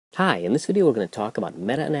Hi, in this video we're going to talk about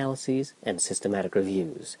meta-analyses and systematic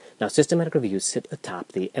reviews. Now, systematic reviews sit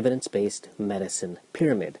atop the evidence-based medicine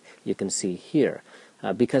pyramid you can see here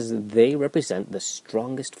because they represent the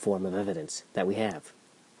strongest form of evidence that we have.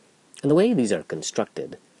 And the way these are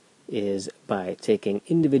constructed is by taking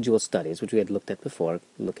individual studies, which we had looked at before,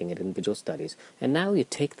 looking at individual studies, and now you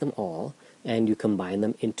take them all and you combine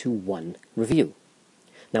them into one review.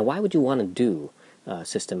 Now, why would you want to do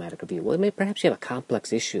systematic review? Well, perhaps you have a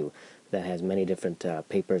complex issue that has many different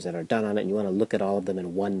papers that are done on it, and you want to look at all of them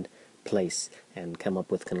in one place and come up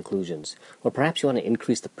with conclusions. Or perhaps you want to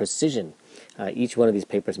increase the precision. Each one of these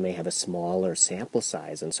papers may have a smaller sample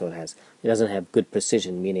size, and so it doesn't have good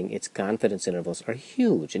precision, meaning its confidence intervals are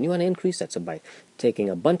huge, and you want to increase that. So by taking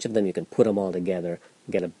a bunch of them, you can put them all together,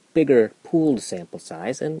 get a bigger pooled sample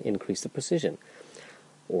size, and increase the precision.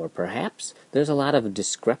 Or perhaps there's a lot of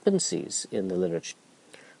discrepancies in the literature.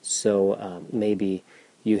 So maybe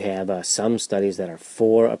you have some studies that are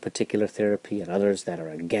for a particular therapy and others that are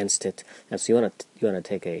against it. And so you want to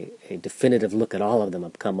take a definitive look at all of them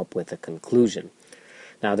and come up with a conclusion.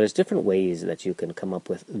 Now, there's different ways that you can come up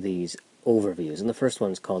with these overviews. And the first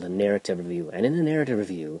one is called a narrative review. And in a narrative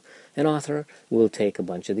review, an author will take a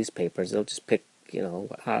bunch of these papers. They'll just pick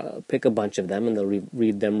a bunch of them, and they'll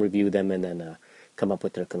read them, review them, and then come up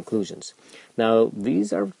with their conclusions. Now,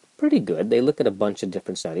 these are pretty good. They look at a bunch of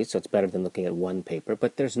different studies, so it's better than looking at one paper,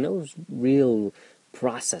 but there's no real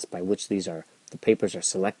process by which the papers are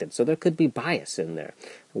selected, so there could be bias in there.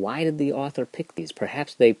 Why did the author pick these?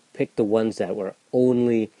 Perhaps they picked the ones that were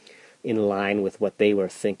only in line with what they were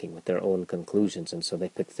thinking, with their own conclusions, and so they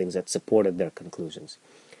picked things that supported their conclusions.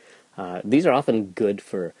 These are often good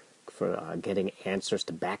for getting answers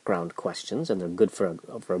to background questions, and they're good for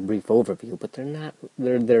a brief overview, but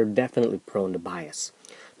they're definitely prone to bias.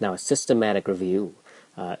 Now, a systematic review,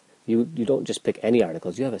 you don't just pick any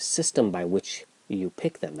articles, you have a system by which you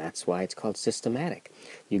pick them. That's why it's called systematic.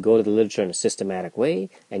 You go to the literature in a systematic way,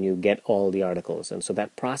 and you get all the articles, and so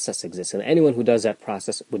that process exists, and anyone who does that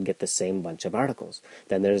process would get the same bunch of articles.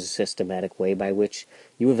 Then there's a systematic way by which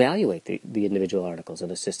you evaluate the individual articles,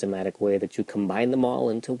 and a systematic way that you combine them all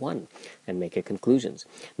into one and make your conclusions.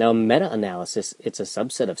 Now, meta-analysis, it's a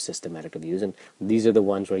subset of systematic reviews, and these are the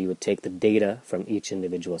ones where you would take the data from each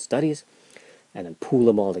individual studies and then pool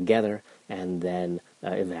them all together and then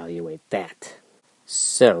evaluate that.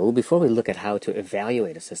 So, before we look at how to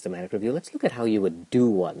evaluate a systematic review, let's look at how you would do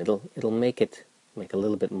one. It'll make a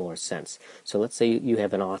little bit more sense. So let's say you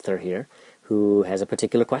have an author here who has a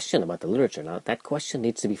particular question about the literature. Now, that question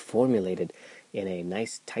needs to be formulated in a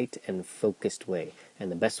nice, tight, and focused way. And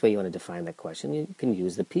the best way you want to define that question, you can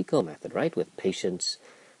use the PICO method, right? With patients,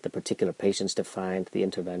 the particular patients defined, the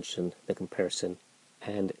intervention, the comparison,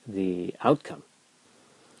 and the outcome.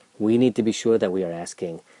 We need to be sure that we are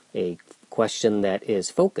asking a question that is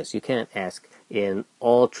focused. You can't ask, in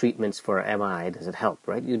all treatments for MI, does it help,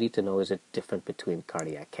 right? You need to know, is it different between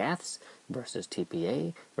cardiac caths versus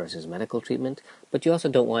TPA versus medical treatment? But you also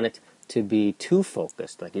don't want it to be too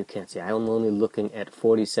focused. Like, you can't say, I'm only looking at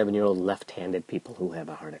 47-year-old left-handed people who have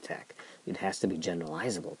a heart attack. It has to be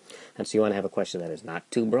generalizable. And so you want to have a question that is not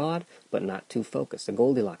too broad, but not too focused, a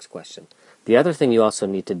Goldilocks question. The other thing you also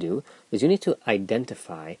need to do is you need to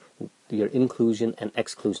identify your inclusion and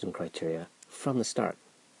exclusion criteria from the start.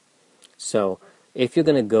 So if you're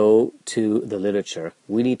going to go to the literature,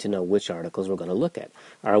 we need to know which articles we're going to look at.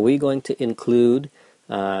 Are we going to include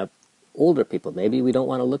older people? Maybe we don't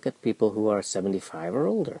want to look at people who are 75 or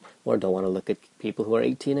older, or don't want to look at people who are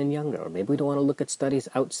 18 and younger, or maybe we don't want to look at studies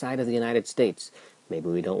outside of the United States. Maybe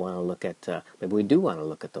we don't want to look at, maybe we do want to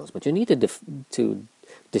look at those. But you need to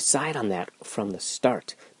decide on that from the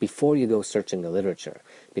start before you go searching the literature,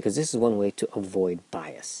 because this is one way to avoid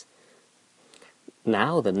bias.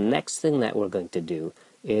 Now, the next thing that we're going to do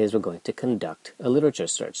is we're going to conduct a literature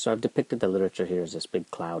search. So I've depicted the literature here as this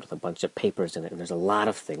big cloud with a bunch of papers in it, and there's a lot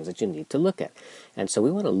of things that you need to look at. And so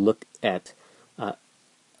we want to look at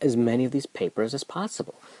as many of these papers as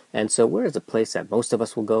possible. And so where is the place that most of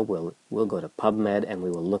us will go? We'll go to PubMed, and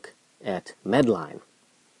we will look at Medline.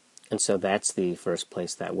 And so that's the first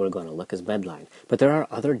place that we're going to look, is Medline. But there are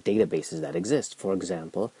other databases that exist. For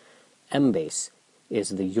example, Embase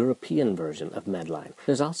is the European version of Medline.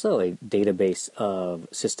 There's also a database of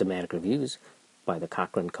systematic reviews by the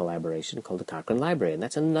Cochrane collaboration called the Cochrane Library, and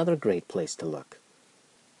that's another great place to look.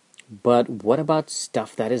 But what about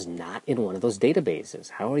stuff that is not in one of those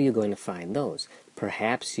databases? How are you going to find those?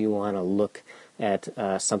 Perhaps you want to look at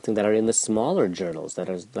something that are in the smaller journals that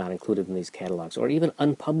is not included in these catalogs, or even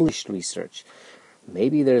unpublished research.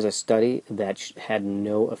 Maybe there's a study that had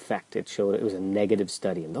no effect. It showed it was a negative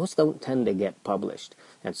study, and those don't tend to get published.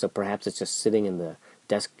 And so perhaps it's just sitting in the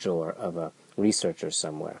desk drawer of a researcher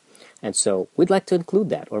somewhere. And so we'd like to include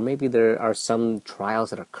that. Or maybe there are some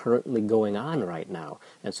trials that are currently going on right now,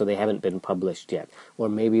 and so they haven't been published yet. Or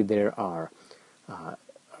maybe there are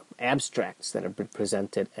abstracts that have been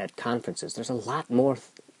presented at conferences. There's a lot more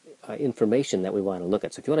information that we want to look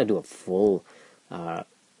at. So if you want to do a full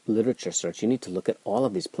literature search, you need to look at all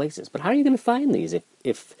of these places. But how are you going to find these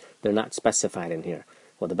if they're not specified in here?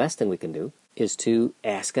 Well, the best thing we can do is to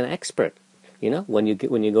ask an expert. You know, when you go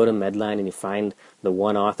to Medline and you find the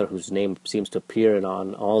one author whose name seems to appear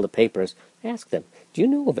on all the papers, ask them, do you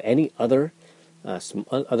know of any other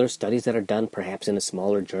studies that are done, perhaps in a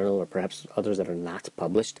smaller journal, or perhaps others that are not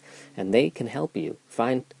published? And they can help you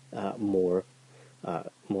find more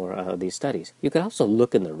of these studies. You can also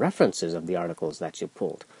look in the references of the articles that you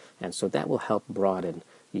pulled, and so that will help broaden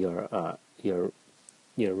your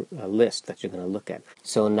list that you're going to look at.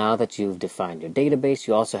 So now that you've defined your database,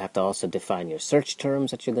 you also have to define your search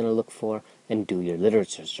terms that you're going to look for and do your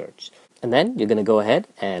literature search. And then you're going to go ahead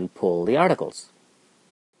and pull the articles.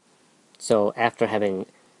 So after having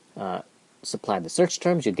supplied the search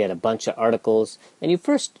terms, you get a bunch of articles, and you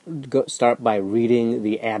first start by reading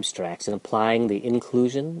the abstracts and applying the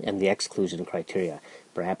inclusion and the exclusion criteria.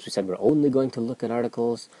 Perhaps we said we're only going to look at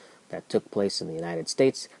articles that took place in the United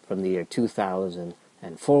States from the year 2000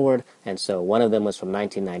 and forward, and so one of them was from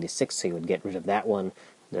 1996, so you would get rid of that one.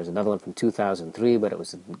 There's another one from 2003, but it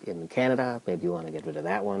was in Canada. Maybe you want to get rid of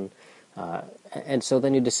that one. And so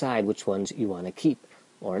then you decide which ones you want to keep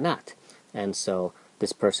or not. And so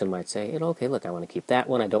this person might say, okay, look, I want to keep that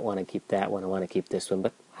one, I don't want to keep that one, I want to keep this one.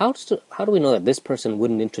 But how do we know that this person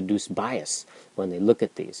wouldn't introduce bias when they look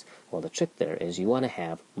at these? Well, the trick there is you want to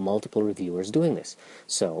have multiple reviewers doing this.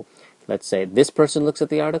 So let's say this person looks at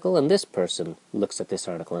the article and this person looks at this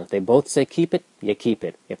article. And if they both say keep it, you keep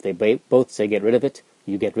it. If they both say get rid of it,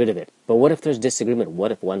 you get rid of it. But what if there's disagreement?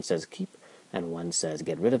 What if one says keep and one says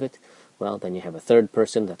get rid of it? Well, then you have a third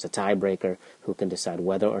person that's a tiebreaker who can decide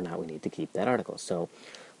whether or not we need to keep that article. So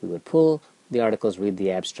we would pull the articles, read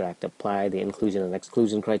the abstract, apply the inclusion and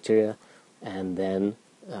exclusion criteria, and then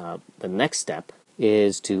the next step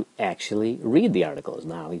is to actually read the articles.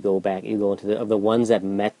 Now you go into the ones that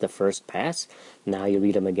met the first pass. Now you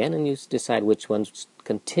read them again and you decide which ones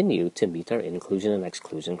continue to meet our inclusion and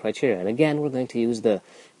exclusion criteria. And again, we're going to use the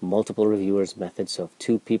multiple reviewers method. So if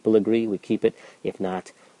two people agree, we keep it. If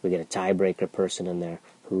not, we get a tiebreaker person in there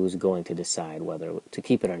who's going to decide whether to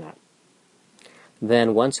keep it or not.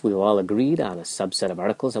 Then once we've all agreed on a subset of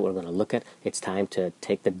articles that we're going to look at, it's time to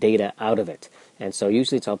take the data out of it. And so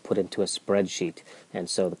usually it's all put into a spreadsheet. And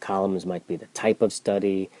so the columns might be the type of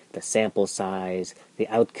study, the sample size, the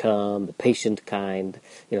outcome, the patient kind,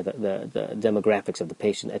 the demographics of the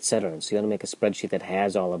patient, etc. And so you want to make a spreadsheet that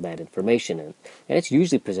has all of that information in it. And it's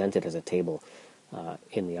usually presented as a table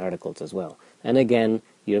in the articles as well. And again,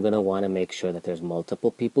 you're going to want to make sure that there's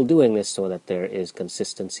multiple people doing this so that there is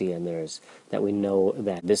consistency and that we know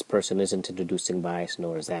that this person isn't introducing bias,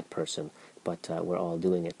 nor is that person, but we're all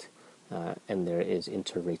doing it, and there is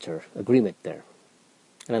inter-rater agreement there.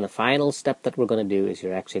 And then the final step that we're going to do is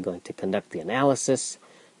you're actually going to conduct the analysis,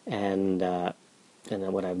 and then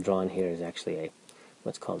what I've drawn here is actually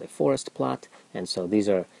what's called a forest plot, and so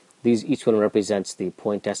each one represents the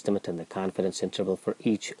point estimate and the confidence interval for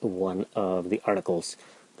each one of the articles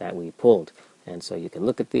that we pulled. And so you can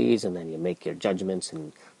look at these and then you make your judgments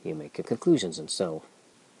and you make your conclusions. And so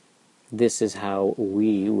this is how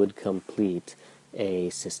we would complete a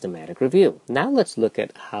systematic review. Now let's look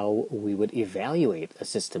at how we would evaluate a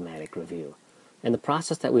systematic review. And the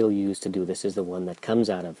process that we'll use to do this is the one that comes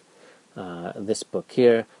out of this book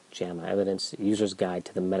here, JAMA Evidence, User's Guide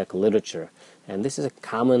to the Medical Literature. And this is a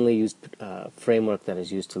commonly used framework that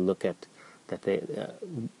is used to look at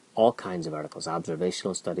all kinds of articles,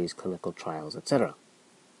 observational studies, clinical trials, etc.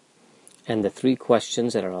 And the three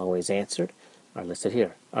questions that are always answered are listed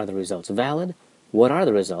here. Are the results valid? What are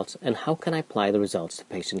the results? And how can I apply the results to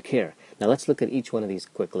patient care? Now let's look at each one of these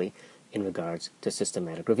quickly in regards to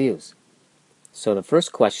systematic reviews. So the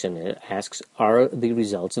first question asks, are the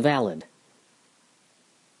results valid?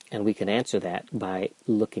 And we can answer that by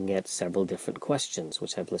looking at several different questions,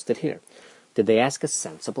 which I've listed here. Did they ask a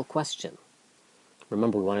sensible question?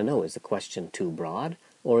 Remember, we want to know, is the question too broad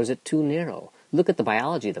or is it too narrow? Look at the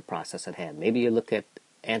biology of the process at hand. Maybe you look at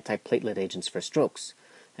antiplatelet agents for strokes,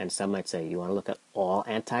 and some might say, you want to look at all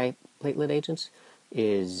antiplatelet agents?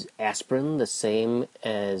 Is aspirin the same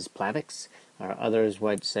as Plavix? Or others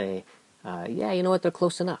might say, yeah, you know what, they're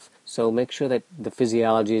close enough. So make sure that the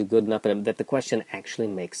physiology is good enough and that the question actually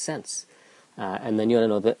makes sense. And then you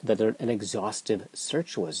want to know that an exhaustive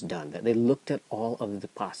search was done, that they looked at all of the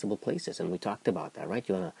possible places, and we talked about that, right?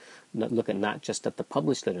 You want to look at not just at the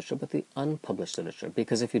published literature, but the unpublished literature,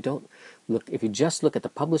 because if you just look at the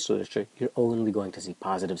published literature, you're only going to see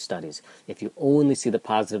positive studies. If you only see the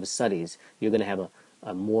positive studies, you're going to have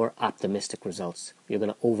a more optimistic results. You're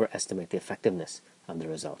going to overestimate the effectiveness of the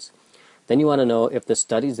results. Then you want to know if the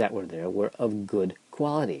studies that were there were of good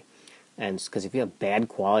quality. And because if you have bad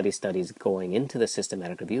quality studies going into the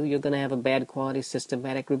systematic review, you're going to have a bad quality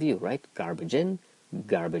systematic review, right? Garbage in,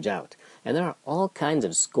 garbage out. And there are all kinds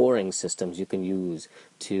of scoring systems you can use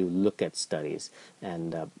to look at studies.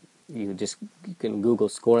 And you can Google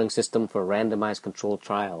scoring system for randomized controlled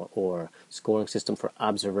trial or scoring system for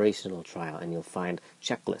observational trial, and you'll find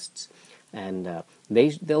checklists. And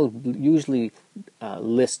they'll usually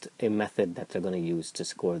list a method that they're going to use to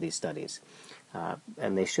score these studies.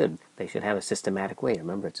 And they should have a systematic way.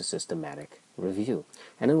 Remember, it's a systematic review.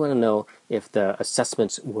 And we want to know if the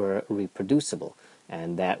assessments were reproducible.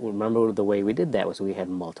 And remember, the way we did that was we had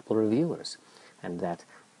multiple reviewers. And that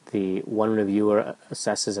the one reviewer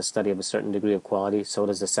assesses a study of a certain degree of quality, so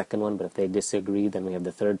does the second one, but if they disagree, then we have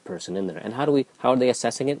the third person in there. And how are they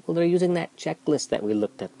assessing it? Well, they're using that checklist that we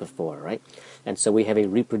looked at before, right? And so we have a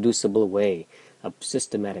reproducible way, a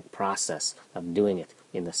systematic process of doing it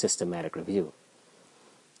in the systematic review.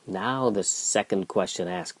 Now the second question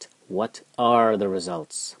asked, what are the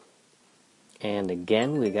results? And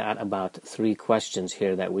again, we got about 3 questions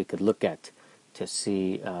here that we could look at to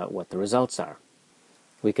see what the results are.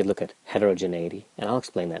 We could look at heterogeneity, and I'll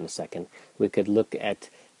explain that in a second. We could look at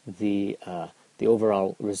the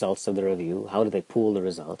overall results of the review, how do they pool the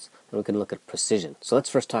results, and we can look at precision. So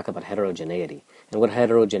let's first talk about heterogeneity. And what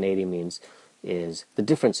heterogeneity means is the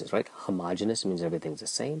differences, right? Homogeneous means everything's the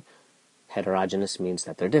same. Heterogeneous means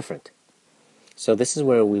that they're different. So this is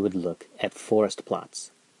where we would look at forest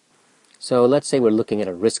plots. So let's say we're looking at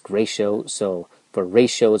a risk ratio. So for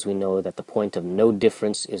ratios, we know that the point of no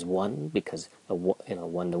difference is 1 because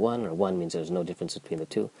 1 to 1, or 1 means there's no difference between the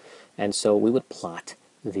two. And so we would plot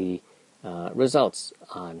the results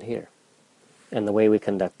on here. And the way we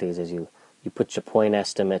conduct these is you put your point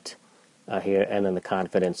estimate here, and then the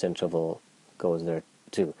confidence interval goes there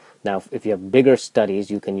too. Now, if you have bigger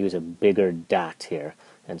studies, you can use a bigger dot here,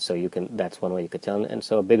 and so that's one way you could tell. And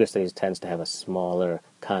so a bigger study tends to have a smaller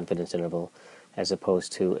confidence interval, as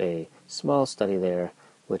opposed to a small study there,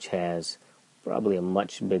 which has probably a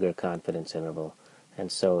much bigger confidence interval.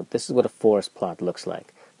 And so this is what a forest plot looks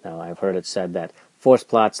like. Now, I've heard it said that forest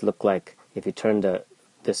plots look like, if you turn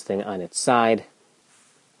this thing on its side,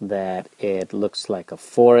 that it looks like a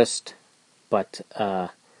forest, but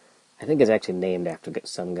I think it's actually named after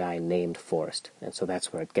some guy named Forrest, and so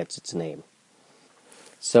that's where it gets its name.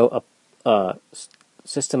 So a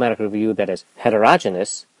systematic review that is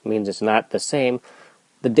heterogeneous means it's not the same.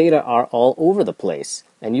 The data are all over the place,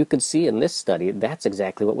 and you can see in this study that's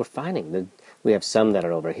exactly what we're finding. We have some that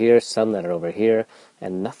are over here, some that are over here,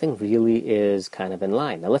 and nothing really is kind of in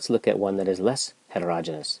line. Now let's look at one that is less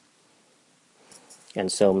heterogeneous.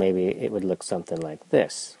 And so maybe it would look something like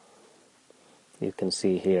this. You can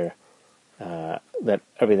see here that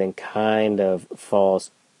everything kind of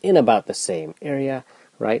falls in about the same area,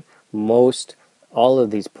 right? All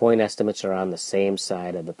of these point estimates are on the same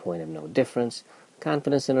side of the point of no difference.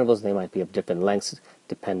 Confidence intervals, they might be of different lengths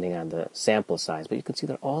depending on the sample size, but you can see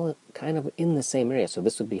they're all kind of in the same area, so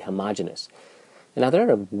this would be homogeneous. And now there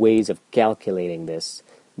are ways of calculating this,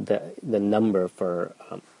 the number for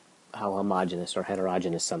how homogeneous or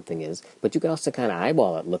heterogeneous something is, but you can also kind of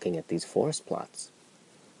eyeball it looking at these forest plots.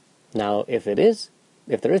 Now, if there is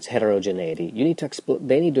heterogeneity,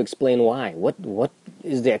 they need to explain why. What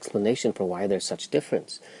is the explanation for why there's such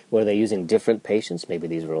difference? Were they using different patients? Maybe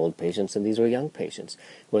these were old patients and these were young patients.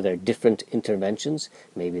 Were there different interventions?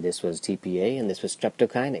 Maybe this was TPA and this was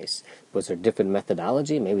streptokinase. Was there different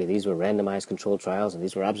methodology? Maybe these were randomized controlled trials and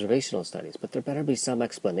these were observational studies. But there better be some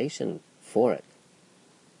explanation for it.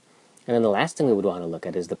 And then the last thing we would want to look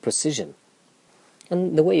at is the precision.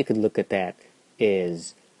 And the way you could look at that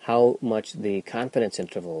is how much the confidence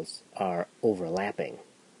intervals are overlapping.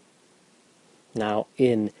 Now,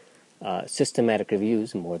 in systematic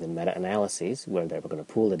reviews, more than meta-analyses, where they were going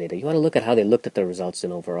to pool the data, you want to look at how they looked at the results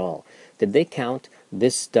in overall. Did they count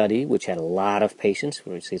this study, which had a lot of patients,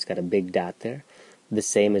 where you see it's got a big dot there, the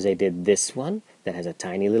same as they did this one, that has a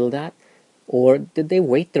tiny little dot? Or did they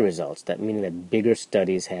weight the results, that meaning that bigger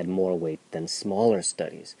studies had more weight than smaller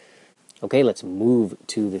studies? Okay, let's move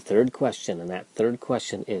to the third question, and that third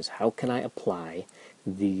question is, how can I apply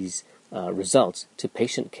these results to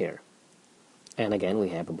patient care. And again, we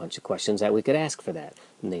have a bunch of questions that we could ask for that.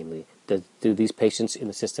 Namely, do these patients in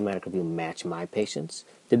the systematic review match my patients?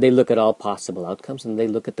 Did they look at all possible outcomes, and did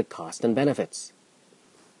they look at the cost and benefits?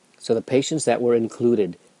 So the patients that were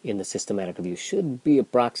included in the systematic review should be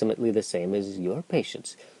approximately the same as your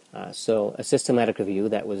patients. So a systematic review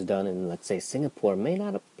that was done in, let's say, Singapore may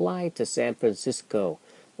not apply to San Francisco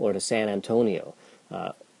or to San Antonio.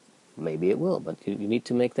 Maybe it will, but you need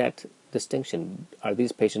to make that distinction. Are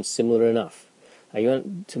these patients similar enough? You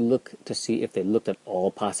want to look to see if they looked at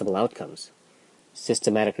all possible outcomes.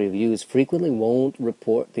 Systematic reviews frequently won't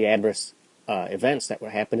report the adverse events that were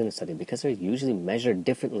happening in the study because they're usually measured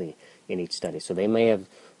differently in each study. So they may have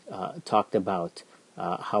talked about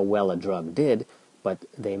how well a drug did, but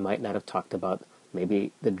they might not have talked about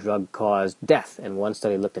maybe the drug caused death, and one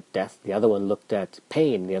study looked at death, the other one looked at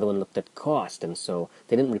pain, the other one looked at cost, and so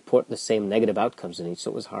they didn't report the same negative outcomes in each,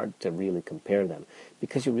 so it was hard to really compare them,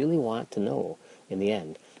 because you really want to know, in the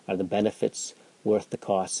end, are the benefits worth the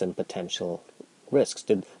costs and potential risks?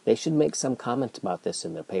 They should make some comment about this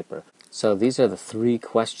in their paper. So these are the 3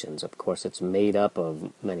 questions. Of course, it's made up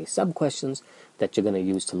of many sub-questions that you're going to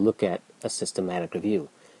use to look at a systematic review.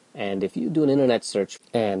 And if you do an internet search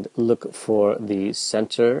and look for the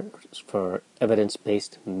Center for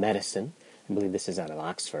Evidence-Based Medicine, I believe this is out of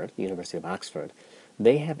Oxford, the University of Oxford,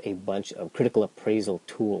 they have a bunch of critical appraisal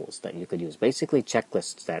tools that you could use, basically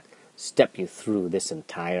checklists that step you through this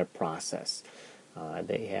entire process.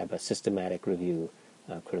 They have a systematic review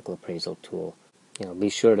critical appraisal tool. Be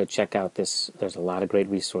sure to check out this. There's a lot of great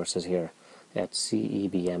resources here at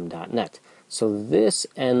cebm.net. So this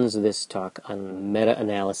ends this talk on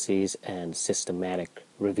meta-analyses and systematic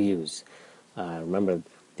reviews. Remember,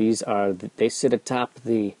 they sit atop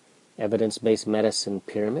the evidence-based medicine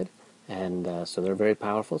pyramid, and so they're very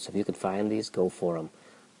powerful. So if you can find these, go for them,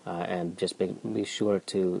 and just be sure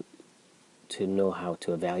to know how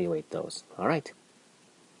to evaluate those. All right.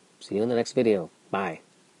 See you in the next video. Bye.